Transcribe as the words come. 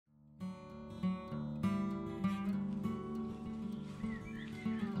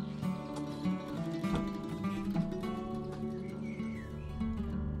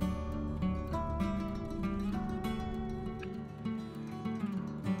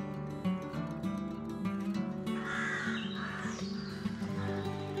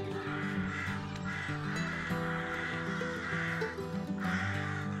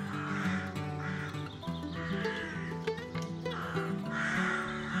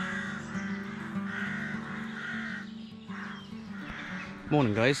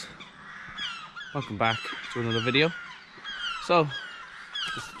Morning guys, welcome back to another video. So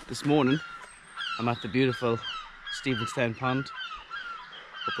this morning I'm at the beautiful Stephenstown Pond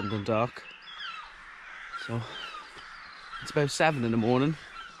up in Dundalk. So it's about 7 in the morning.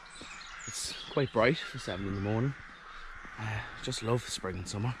 It's quite bright for 7 in the morning. Just love spring and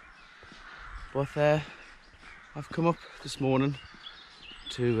summer. But I've come up this morning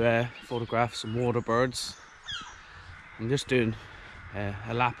to photograph some water birds. I'm just doing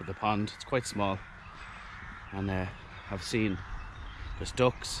a lap of the pond. It's quite small, and I've seen there's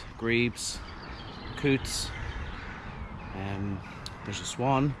ducks, grebes, coots, there's a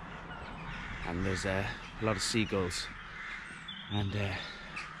swan, and there's a lot of seagulls and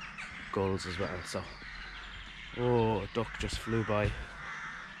gulls as well. So, oh, a duck just flew by.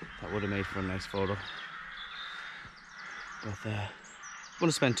 That would have made for a nice photo. But I'm going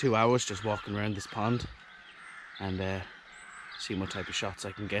to spend 2 hours just walking around this pond and see what type of shots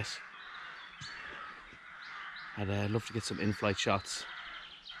I can get. I'd love to get some in-flight shots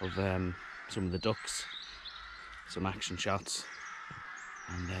of some of the ducks, some action shots,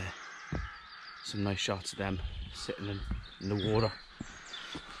 and some nice shots of them sitting in the water.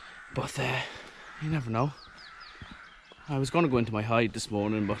 But you never know. I was going to go into my hide this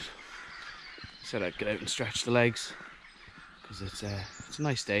morning, but I said I'd get out and stretch the legs because it's a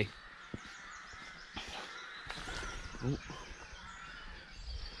nice day. Oh.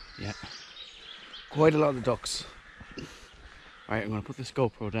 Yeah, quite a lot of ducks. Right, I'm going to put this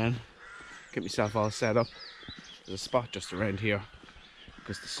GoPro down, get myself all set up. There's a spot just around here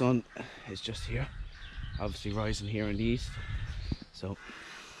because the sun is just here, obviously rising here in the east. So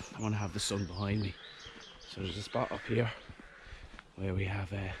I want to have the sun behind me. So there's a spot up here where we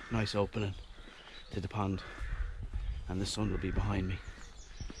have a nice opening to the pond and the sun will be behind me.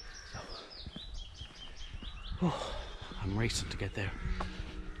 So, oh, I'm racing to get there.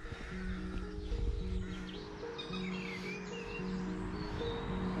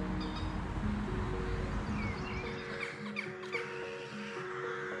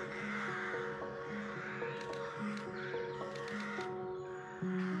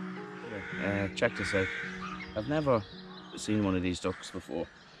 Check this out. I've never seen one of these ducks before.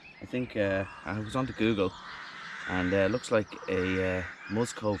 I think I was onto Google, and it looks like a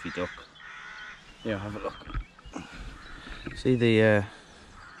Muscovy duck. Here, have a look. See, the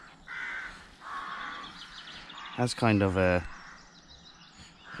has kind of a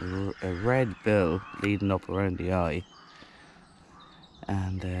red bill leading up around the eye,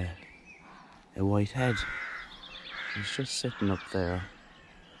 and a white head. He's just sitting up there.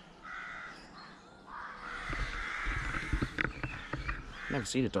 Never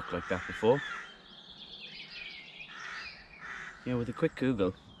seen a duck like that before. Yeah, with a quick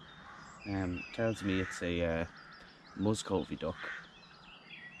Google, tells me it's a Muscovy duck,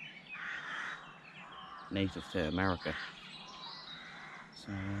 native to America.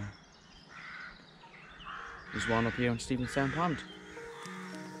 So there's one up here on Stephenstown Pond.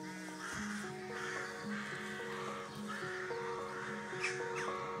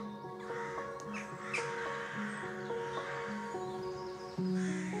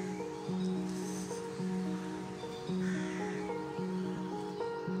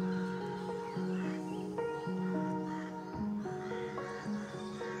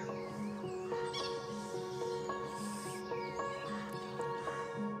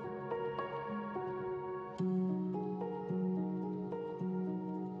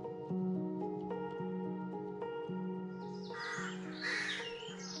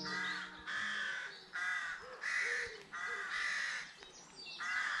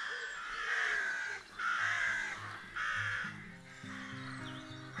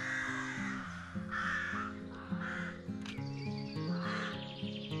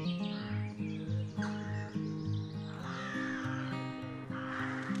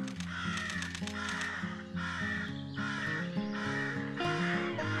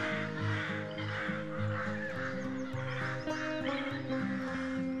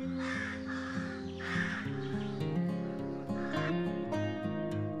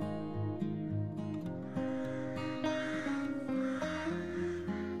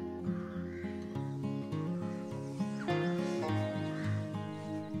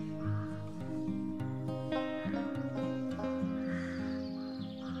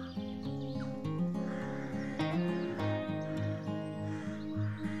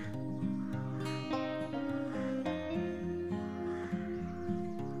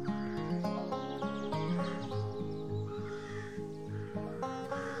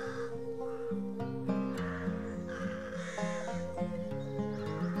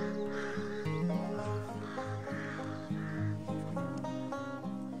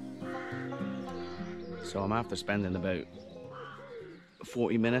 So I'm after spending about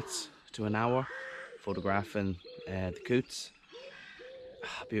 40 minutes to an hour photographing the coots.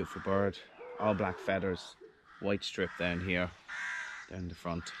 Beautiful bird, all black feathers, white strip down here, down the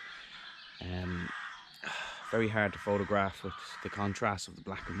front. Very hard to photograph with the contrast of the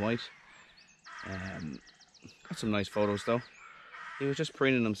black and white. Got some nice photos though. He was just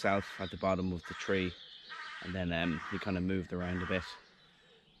preening himself at the bottom of the tree, and then he kind of moved around a bit.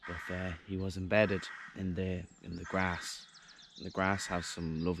 But he was embedded in the grass. And the grass has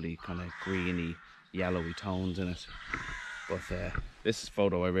some lovely kind of greeny, yellowy tones in it. But this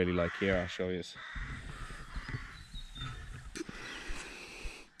photo I really like here. I'll show you.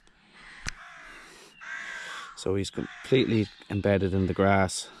 So he's completely embedded in the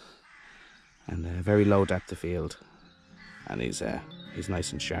grass, and very low depth of field, and he's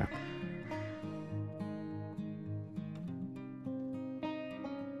nice and sharp.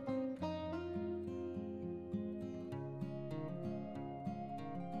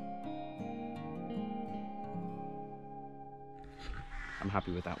 I'm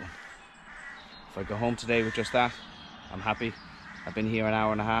happy with that one. If I go home today with just that, I'm happy. I've been here an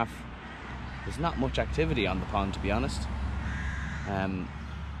hour and a half. There's not much activity on the pond, to be honest.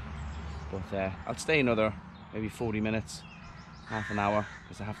 But I'll stay another maybe 40 minutes, half an hour,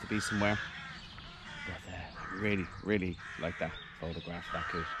 because I have to be somewhere. But really, really like that photograph, that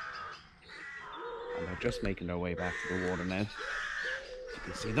coot. And they're just making their way back to the water now. You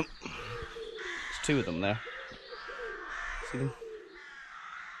can see them. There's two of them there. See them?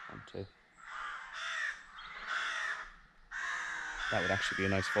 1, 2. That would actually be a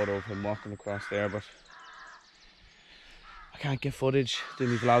nice photo of him walking across there, but I can't get footage, do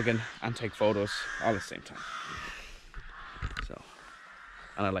me vlogging and take photos all at the same time. So,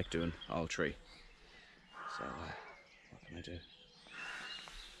 and I like doing all three. So what can I do?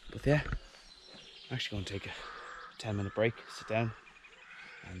 But yeah, I'm actually going to take a 10-minute break, sit down,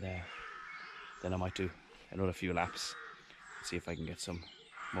 and then I might do another few laps and see if I can get some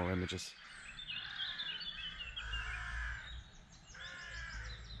more images.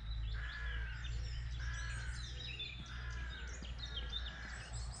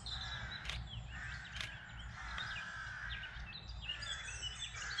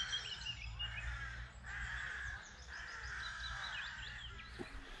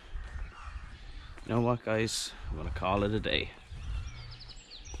 You know what, guys? I'm gonna call it a day.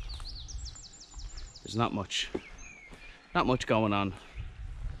 There's not much going on.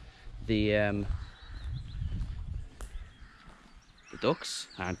 The ducks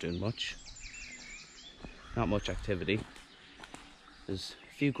aren't doing much. Not much activity. There's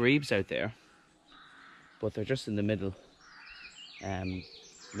a few grebes out there, but they're just in the middle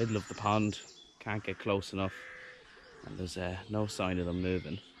of the pond. Can't get close enough, and there's no sign of them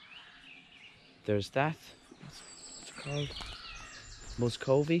moving. There's that, what's it called?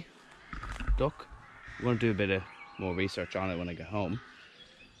 Muscovy duck. I'm going to do a bit of more research on it when I get home.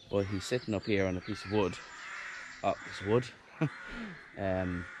 But he's sitting up here on a piece of wood. Oh, it's wood.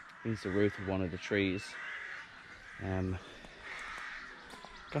 He's the root of one of the trees.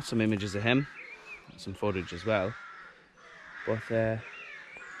 Got some images of him, some footage as well. But the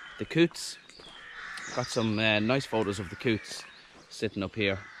coots, got some nice photos of the coots sitting up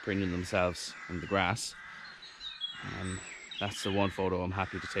here, preening themselves in the grass. That's the one photo I'm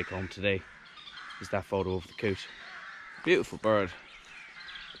happy to take home today, is that photo of the coot. Beautiful bird,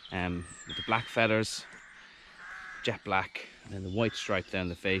 with the black feathers, jet black, and then the white stripe down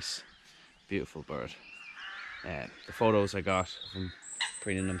the face. Beautiful bird. The photos I got of him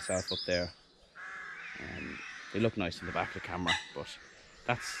preening himself up there, they look nice in the back of the camera, but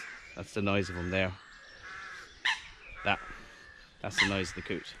that's the noise of him there. That's the noise of the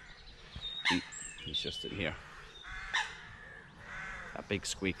coot. He's just in here. That big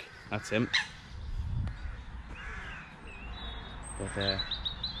squeak, that's him. But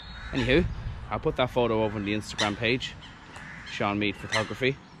anywho, I'll put that photo over on the Instagram page, Sean Mead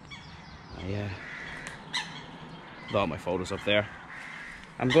Photography. I put all my photos up there.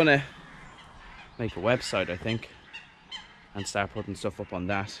 I'm gonna make a website, I think, and start putting stuff up on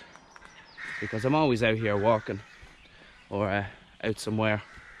that, because I'm always out here walking or out somewhere,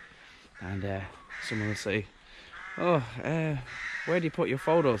 and someone will say, oh, where do you put your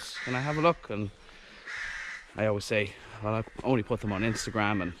photos? Can I have a look? And I always say, well, I only put them on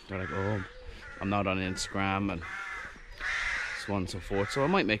Instagram, and they're like, oh, I'm not on Instagram, and so on and so forth. So I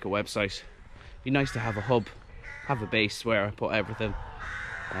might make a website. Be nice to have a hub, have a base where I put everything.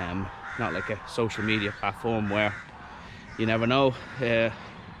 Not like a social media platform where you never know, could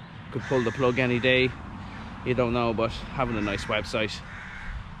pull the plug any day. You don't know, but having a nice website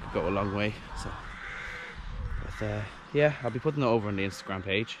could go a long way. So yeah, I'll be putting it over on the Instagram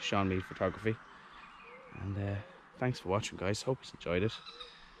page, Sean Mead Photography. And thanks for watching, guys. Hope you enjoyed it.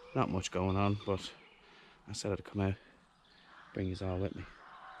 Not much going on, but I said I'd come out, bring you all with me.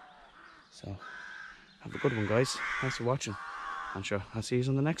 So have a good one, guys. Thanks for watching. I'm sure I'll see you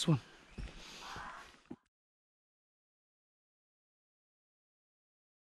on the next one.